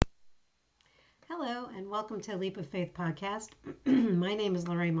Hello, and welcome to Leap of Faith podcast. My name is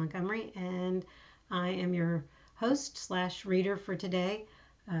Lorraine Montgomery, and I am your host slash reader for today,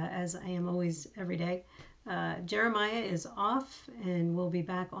 as I am always every day. Jeremiah is off, and we'll be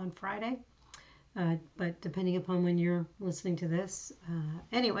back on Friday. But depending upon when you're listening to this.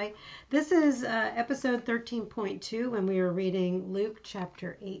 Anyway, this is episode 13.2, and we are reading Luke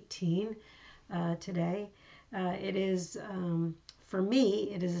chapter 18 today. It is, for me,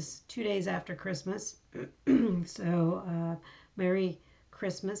 it is 2 days after Christmas. So, Merry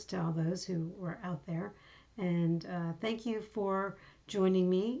Christmas to all those who were out there. And thank you for joining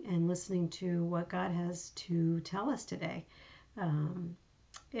me and listening to what God has to tell us today.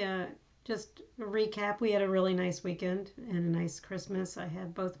 Just a recap, we had a really nice weekend and a nice Christmas. I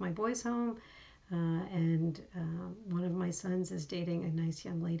had both my boys home, and one of my sons is dating a nice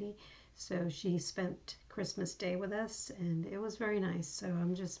young lady. So she spent Christmas Day with us, and it was very nice. So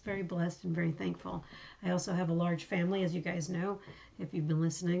I'm just very blessed and very thankful. I also have a large family, as you guys know, if you've been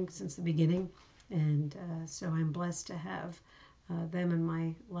listening since the beginning. And so I'm blessed to have them in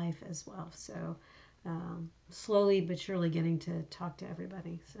my life as well. So slowly but surely getting to talk to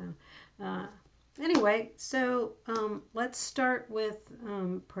everybody. So anyway, so let's start with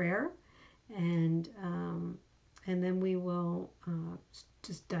prayer, and then we will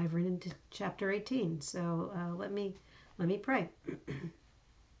just dive right into chapter 18. So let me pray.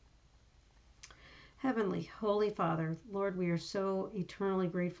 Heavenly, Holy Father, Lord, we are so eternally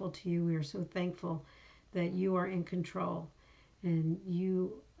grateful to you. We are so thankful that you are in control, and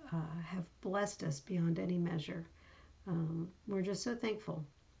you have blessed us beyond any measure. We're just so thankful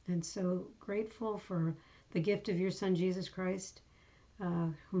and so grateful for the gift of your Son, Jesus Christ,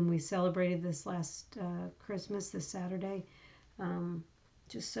 whom we celebrated this last Christmas, this Saturday.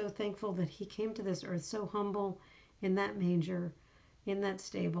 Just so thankful that he came to this earth so humble in that manger, in that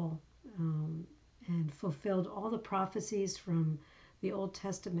stable, and fulfilled all the prophecies from the Old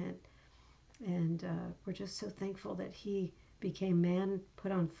Testament. And we're just so thankful that he became man,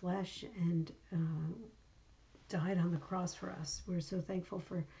 put on flesh, and died on the cross for us. We're so thankful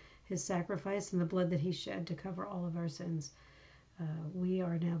for his sacrifice and the blood that he shed to cover all of our sins. We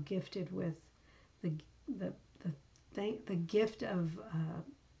are now gifted with the gift of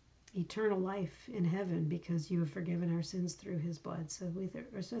eternal life in heaven because you have forgiven our sins through his blood. So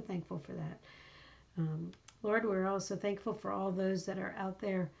we're so thankful for that. Lord, we're also thankful for all those that are out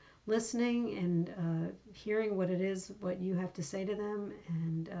there listening and hearing what it is, what you have to say to them,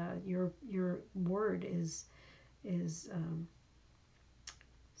 and your word is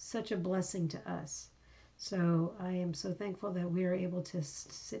such a blessing to us. So I am so thankful that we are able to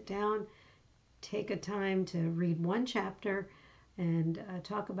sit down, take a time to read one chapter and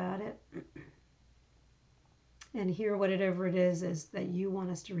talk about it and hear whatever it is that you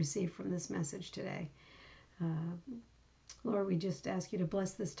want us to receive from this message today. Lord, we just ask you to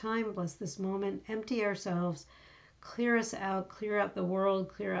bless this time, bless this moment, empty ourselves, clear us out, clear out the world,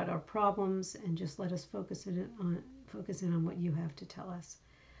 clear out our problems, and just let us focus in on what you have to tell us.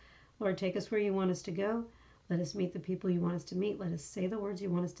 Lord, take us where you want us to go. Let us meet the people you want us to meet. Let us say the words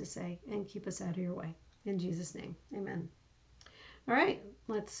you want us to say, and keep us out of your way. In Jesus' name, amen. All right,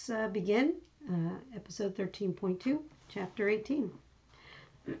 let's begin episode 13.2, chapter 18.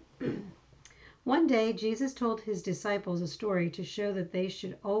 One day, Jesus told his disciples a story to show that they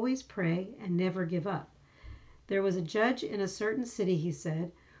should always pray and never give up. There was a judge in a certain city, he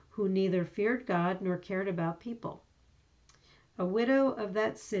said, who neither feared God nor cared about people. A widow of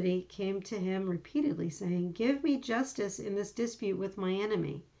that city came to him repeatedly, saying, "Give me justice in this dispute with my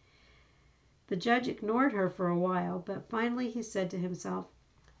enemy." The judge ignored her for a while, but finally he said to himself,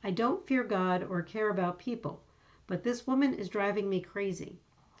 "I don't fear God or care about people, but this woman is driving me crazy.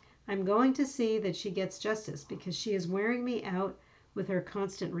 I'm going to see that she gets justice because she is wearing me out with her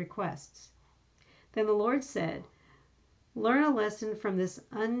constant requests." Then the Lord said, "Learn a lesson from this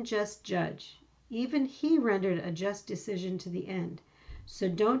unjust judge. Even he rendered a just decision to the end. So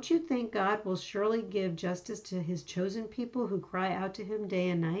don't you think God will surely give justice to his chosen people who cry out to him day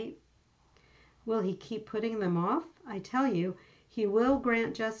and night? Will he keep putting them off? I tell you, he will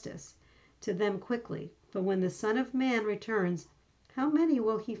grant justice to them quickly. But when the Son of Man returns, how many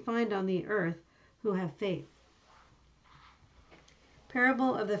will he find on the earth who have faith?"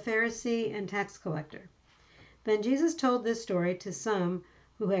 Parable of the Pharisee and tax collector. Then Jesus told this story to some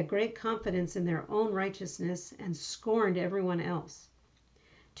who had great confidence in their own righteousness and scorned everyone else.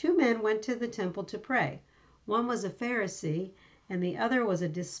 2 men went to the temple to pray. One was a Pharisee, and the other was a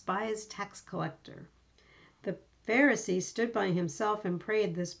despised tax collector. The Pharisee stood by himself and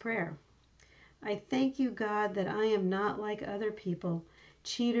prayed this prayer: "I thank you, God, that I am not like other people,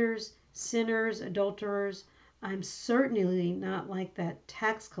 cheaters, sinners, adulterers. I'm certainly not like that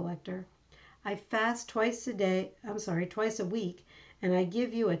tax collector. I fast twice a week, and I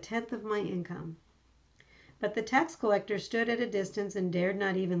give you 1/10 of my income." But the tax collector stood at a distance and dared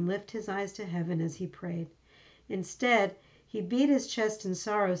not even lift his eyes to heaven as he prayed. Instead, he beat his chest in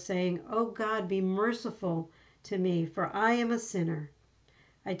sorrow, saying, "O God, be merciful to me, for I am a sinner."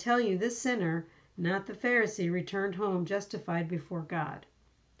 I tell you, this sinner, not the Pharisee, returned home justified before God.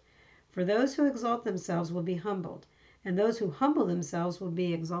 For those who exalt themselves will be humbled, and those who humble themselves will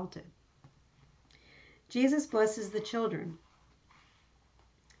be exalted. Jesus blesses the children.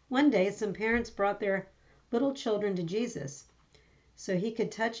 One day, some parents brought their little children to Jesus so he could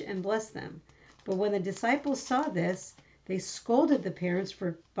touch and bless them. But when the disciples saw this, they scolded the parents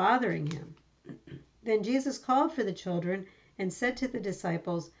for bothering him. Then Jesus called for the children and said to the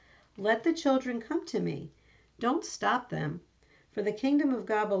disciples, "Let the children come to me. Don't stop them, for the kingdom of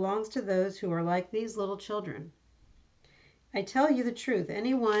God belongs to those who are like these little children. I tell you the truth,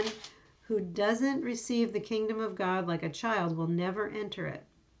 anyone who doesn't receive the kingdom of God like a child will never enter it."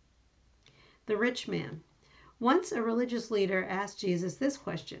 The rich man. Once a religious leader asked Jesus this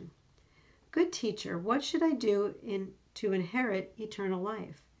question: "Good teacher, what should I do to inherit eternal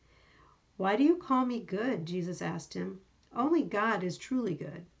life?" "Why do you call me good?" Jesus asked him. "Only God is truly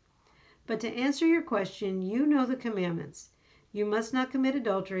good. But to answer your question, you know the commandments. You must not commit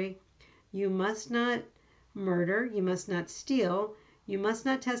adultery. You must not murder. You must not steal. You must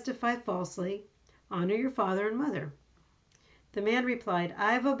not testify falsely. Honor your father and mother." The man replied,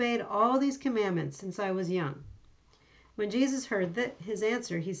 "I've obeyed all these commandments since I was young." When Jesus heard his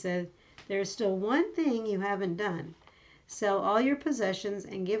answer, he said, "There is still one thing you haven't done. Sell all your possessions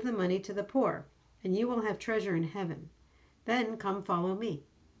and give the money to the poor, and you will have treasure in heaven. Then come follow me."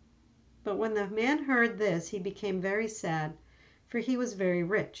 But when the man heard this, he became very sad, for he was very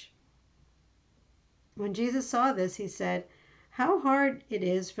rich. When Jesus saw this, he said, "How hard it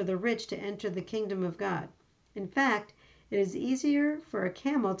is for the rich to enter the kingdom of God. In fact, it is easier for a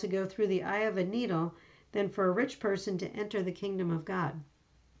camel to go through the eye of a needle than for a rich person to enter the kingdom of God."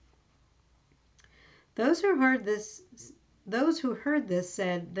 Those who heard this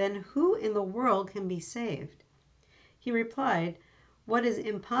said, "Then who in the world can be saved?" He replied, "What is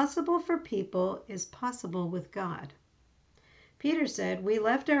impossible for people is possible with God." Peter said, "We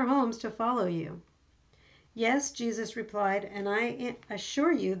left our homes to follow you." "Yes," Jesus replied, "and I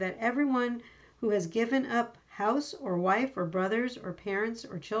assure you that everyone who has given up house or wife or brothers or parents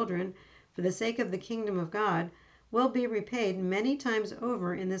or children for the sake of the kingdom of God will be repaid many times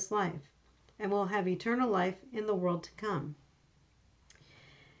over in this life, and will have eternal life in the world to come."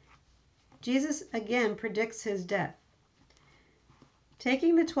 Jesus again predicts his death.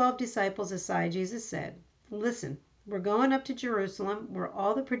 Taking the 12 disciples aside, Jesus said, "Listen, we're going up to Jerusalem, where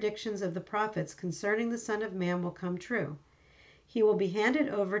all the predictions of the prophets concerning the Son of Man will come true. He will be handed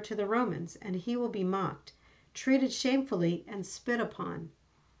over to the Romans, and he will be mocked, treated shamefully, and spit upon.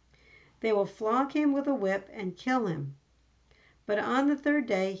 They will flog him with a whip and kill him. But on the 3rd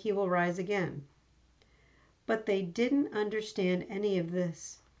day he will rise again." But they didn't understand any of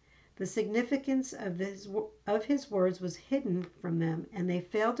this. The significance of his words was hidden from them, and they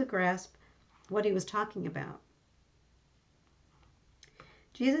failed to grasp what he was talking about.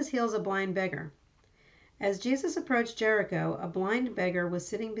 Jesus heals a blind beggar. As Jesus approached Jericho, a blind beggar was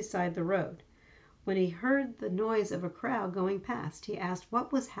sitting beside the road. When he heard the noise of a crowd going past, he asked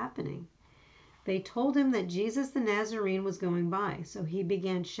what was happening. They told him that Jesus the Nazarene was going by, so he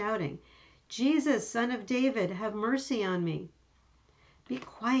began shouting, "Jesus, Son of David, have mercy on me." "Be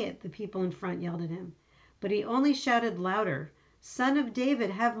quiet," the people in front yelled at him. But he only shouted louder, "Son of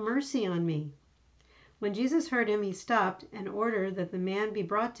David, have mercy on me." When Jesus heard him, he stopped and ordered that the man be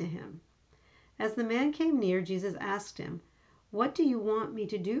brought to him. As the man came near, Jesus asked him, "What do you want me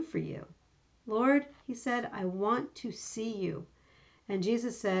to do for you?" "Lord," he said, "I want to see you." And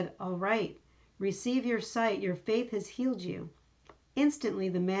Jesus said, "All right, receive your sight. Your faith has healed you." Instantly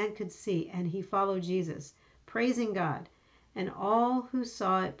the man could see, and he followed Jesus, praising God. And all who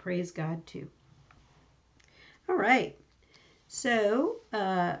saw it praised God too. All right. So,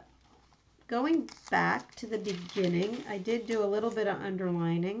 going back to the beginning, I did do a little bit of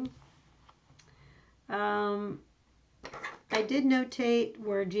underlining. I did notate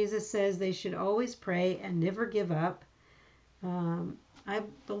where Jesus says they should always pray and never give up. I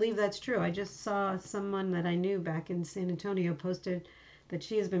believe that's true. I just saw someone that I knew back in San Antonio posted that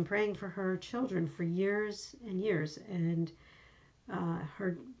she has been praying for her children for years and years, and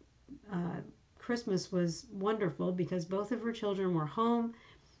her Christmas was wonderful because both of her children were home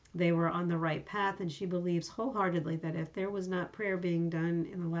they were on the right path, and she believes wholeheartedly that if there was not prayer being done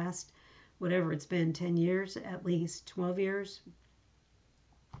in the last, whatever it's been, 10 years, at least 12 years,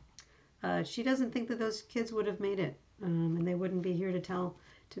 she doesn't think that those kids would have made it, and they wouldn't be here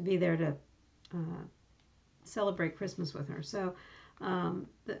to be there to celebrate Christmas with her. So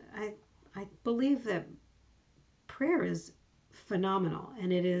I believe that prayer is phenomenal,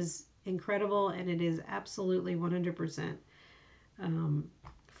 and it is incredible, and it is absolutely 100%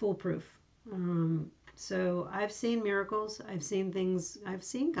 foolproof. So I've seen miracles. I've seen things. I've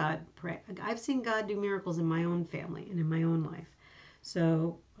seen God pray. I've seen God do miracles in my own family and in my own life.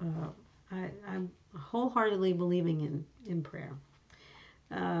 So I'm wholeheartedly believing in prayer.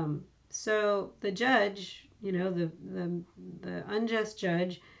 So the judge, the unjust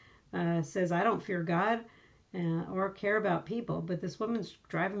judge, says, I don't fear God or care about people, but this woman's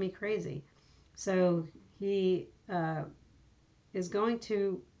driving me crazy. So he is going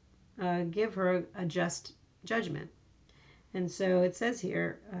to give her a just judgment. And so it says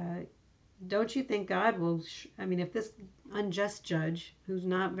here, don't you think God will, if this unjust judge, who's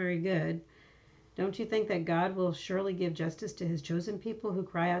not very good, don't you think that God will surely give justice to his chosen people who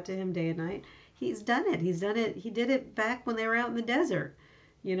cry out to him day and night? He's done it. He's done it. He did it back when they were out in the desert.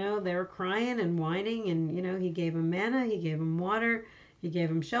 They were crying and whining, and, he gave them manna, he gave them water, he gave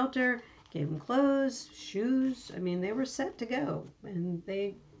them shelter, gave them clothes, shoes. They were set to go, and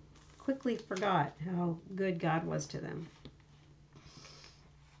they quickly forgot how good God was to them.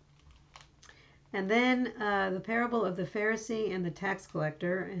 And then the parable of the Pharisee and the tax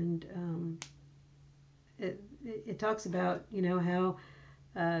collector, and it talks about, how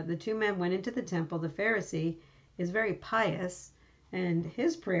the two men went into the temple. The Pharisee is very pious, and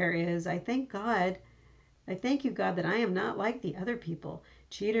his prayer is, I thank you, God, that I am not like the other people,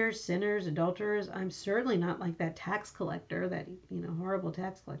 cheaters, sinners, adulterers. I'm certainly not like that tax collector, that horrible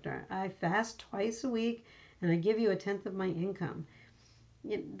tax collector. I fast twice a week, and I give you 1/10 of my income.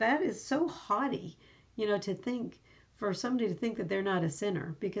 That is so haughty, to think, for somebody to think that they're not a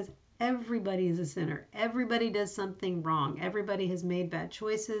sinner, because everybody is a sinner. Everybody does something wrong. Everybody has made bad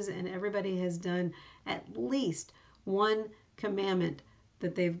choices, and everybody has done at least one commandment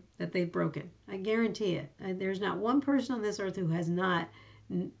that they've broken. I guarantee it. There's not one person on this earth who has not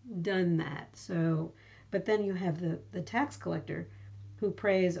done that. So, but then you have the tax collector who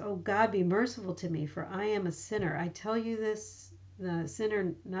prays, "Oh God, be merciful to me, for I am a sinner. I tell you this, the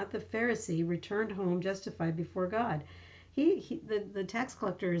sinner, not the Pharisee, returned home justified before God." The tax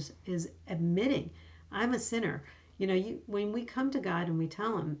collector is admitting, I'm a sinner. When we come to God and we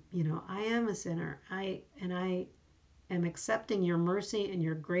tell him, I am a sinner, I am accepting your mercy and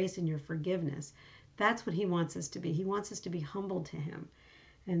your grace and your forgiveness. That's what he wants us to be. He wants us to be humble to him.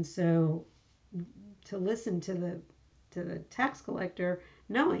 And so to listen to the tax collector,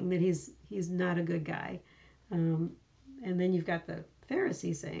 knowing that he's not a good guy, and then you've got the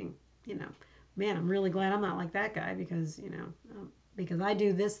Pharisee saying, man, I'm really glad I'm not like that guy, because because I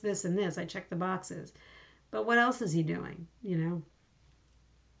do this, this, and this. I check the boxes. But what else is he doing?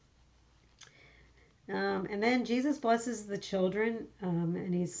 And then Jesus blesses the children,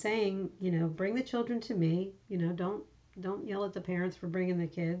 and he's saying, bring the children to me. Don't yell at the parents for bringing the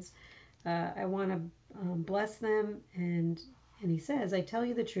kids. I want to bless them. And he says, I tell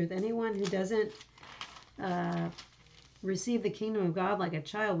you the truth, anyone who doesn't receive the kingdom of God like a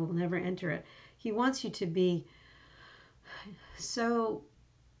child will never enter it. He wants you to be so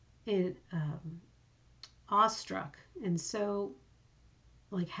awestruck and so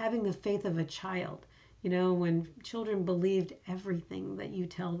like having the faith of a child. When children believed everything that you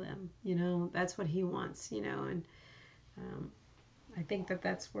tell them, that's what he wants, and I think that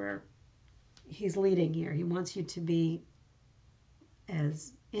that's where he's leading here. He wants you to be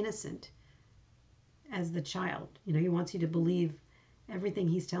as innocent as the child. He wants you to believe everything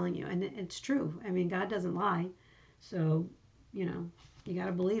he's telling you. And it's true. God doesn't lie. So, you got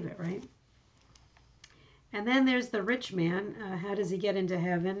to believe it, right? And then there's the rich man. How does he get into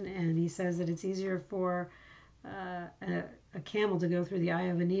heaven? And he says that it's easier for a camel to go through the eye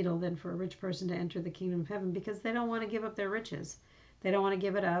of a needle than for a rich person to enter the kingdom of heaven, because they don't want to give up their riches. They don't want to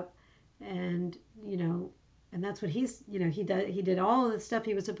give it up. And, and that's what he did all of the stuff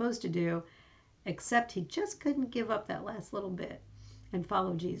he was supposed to do, except he just couldn't give up that last little bit and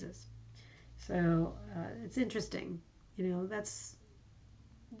follow Jesus. So it's interesting. That's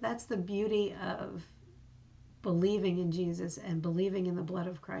the beauty of believing in Jesus and believing in the blood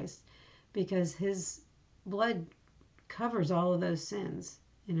of Christ, because his blood covers all of those sins,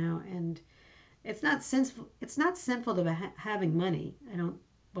 and it's not sinful to be having money. I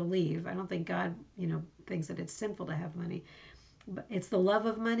don't think God, thinks that it's sinful to have money. It's the love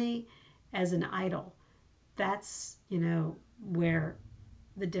of money as an idol. That's, where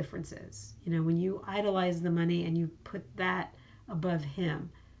the difference is. When you idolize the money and you put that above him,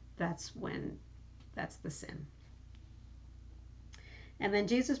 that's the sin. And then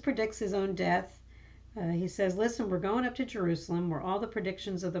Jesus predicts his own death. He says, listen, we're going up to Jerusalem where all the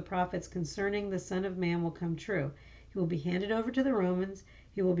predictions of the prophets concerning the Son of Man will come true. He will be handed over to the Romans.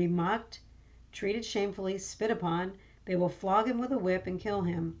 He will be mocked, treated shamefully, spit upon. They will flog him with a whip and kill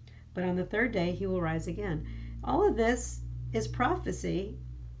him. But on the third day, he will rise again. All of this is prophecy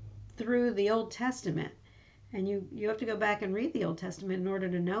through the Old Testament. And you have to go back and read the Old Testament in order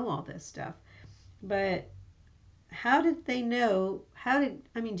to know all this stuff. But how did they know?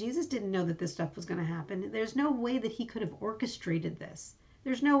 Jesus didn't know that this stuff was going to happen. There's no way that he could have orchestrated this.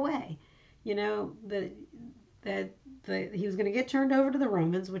 There's no way. That he was going to get turned over to the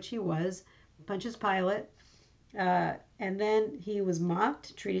Romans, which he was, Pontius Pilate. And then he was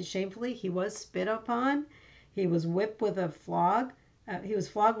mocked, treated shamefully. He was spit upon. He was whipped with a flog. He was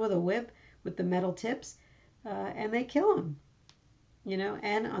flogged with a whip with the metal tips. And they kill him.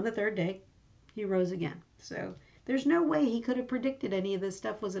 And on the third day, he rose again. So there's no way he could have predicted any of this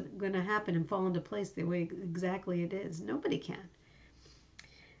stuff was going to happen and fall into place the way exactly it is. Nobody can.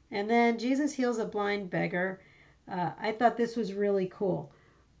 And then Jesus heals a blind beggar. I thought this was really cool,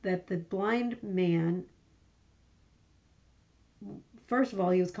 that the blind man, first of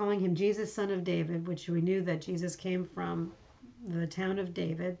all, he was calling him Jesus, son of David, which we knew that Jesus came from the town of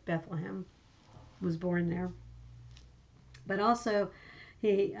David, Bethlehem, was born there. But also,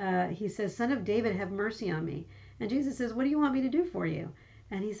 he says, son of David, have mercy on me. And Jesus says, what do you want me to do for you?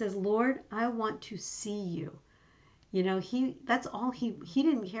 And he says, Lord, I want to see you. That's all he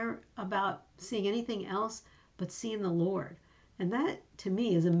didn't care about seeing anything else but seeing the Lord. And that to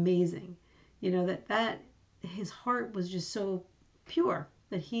me is amazing. That his heart was just so pure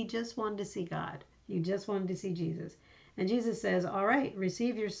that he just wanted to see God. He just wanted to see Jesus. And Jesus says, all right,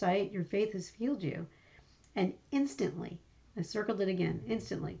 receive your sight. Your faith has healed you. And instantly, I circled it again,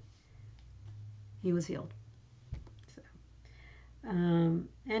 instantly, he was healed. And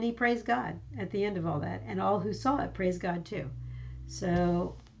he praised God at the end of all that. And all who saw it praised God too.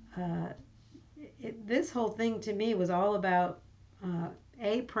 So this whole thing to me was all about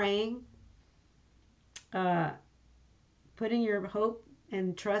praying, putting your hope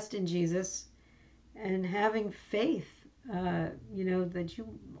and trust in Jesus, and having faith. That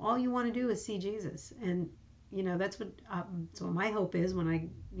all you want to do is see Jesus. And that's what my hope is when I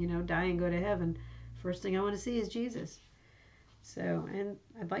die and go to heaven. First thing I want to see is Jesus. So, and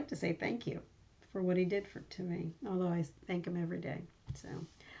I'd like to say thank you for what he did to me, although I thank him every day. So,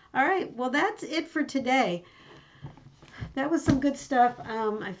 all right, well, that's it for today. That was some good stuff.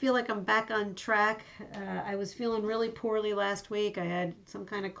 I feel like I'm back on track. I was feeling really poorly last week. I had some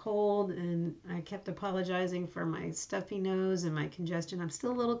kind of cold, and I kept apologizing for my stuffy nose and my congestion. I'm still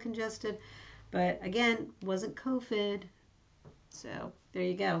a little congested, but again, wasn't COVID. So, there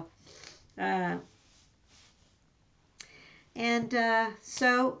you go.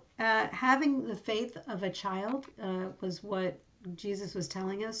 Having the faith of a child was what Jesus was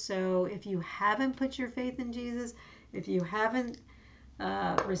telling us. So if you haven't put your faith in Jesus, if you haven't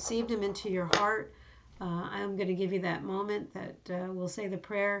received him into your heart, I'm going to give you that moment that we'll say the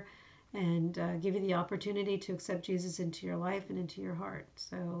prayer and give you the opportunity to accept Jesus into your life and into your heart.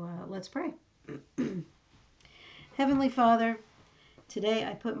 So let's pray. Heavenly Father, today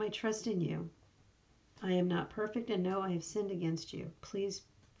I put my trust in you. I am not perfect and know I have sinned against you. Please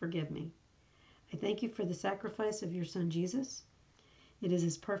forgive me. I thank you for the sacrifice of your Son Jesus. It is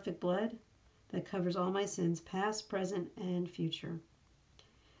his perfect blood that covers all my sins, past, present, and future.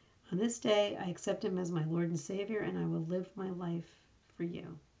 On this day, I accept him as my Lord and Savior, and I will live my life for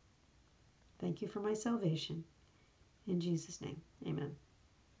you. Thank you for my salvation. In Jesus' name, amen.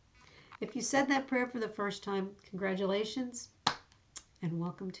 If you said that prayer for the first time, congratulations. And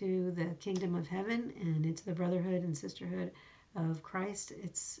welcome to the kingdom of heaven and into the brotherhood and sisterhood of Christ.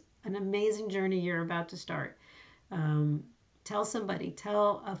 It's an amazing journey you're about to start. Tell somebody,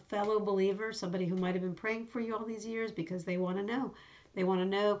 tell a fellow believer, somebody who might have been praying for you all these years, because they want to know. They want to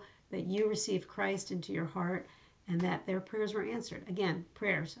know that you received Christ into your heart and that their prayers were answered. Again,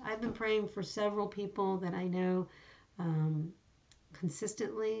 prayers. I've been praying for several people that I know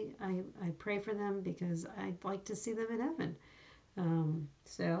consistently. I pray for them because I'd like to see them in heaven.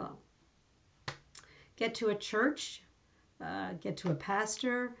 So get to a church, get to a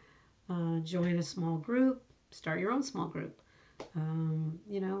pastor, join a small group, start your own small group, and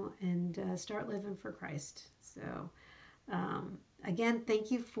start living for Christ. So Again,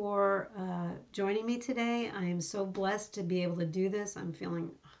 thank you for joining me today. I am so blessed to be able to do this. I'm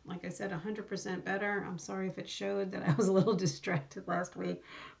feeling, like I said, 100% better. I'm sorry if it showed that I was a little distracted last week,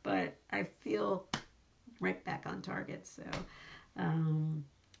 but I feel right back on target. So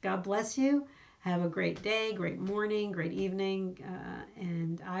God bless you. Have a great day, great morning, great evening,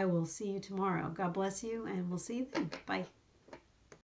 and I will see you tomorrow. God bless you, and we'll see you then. Bye.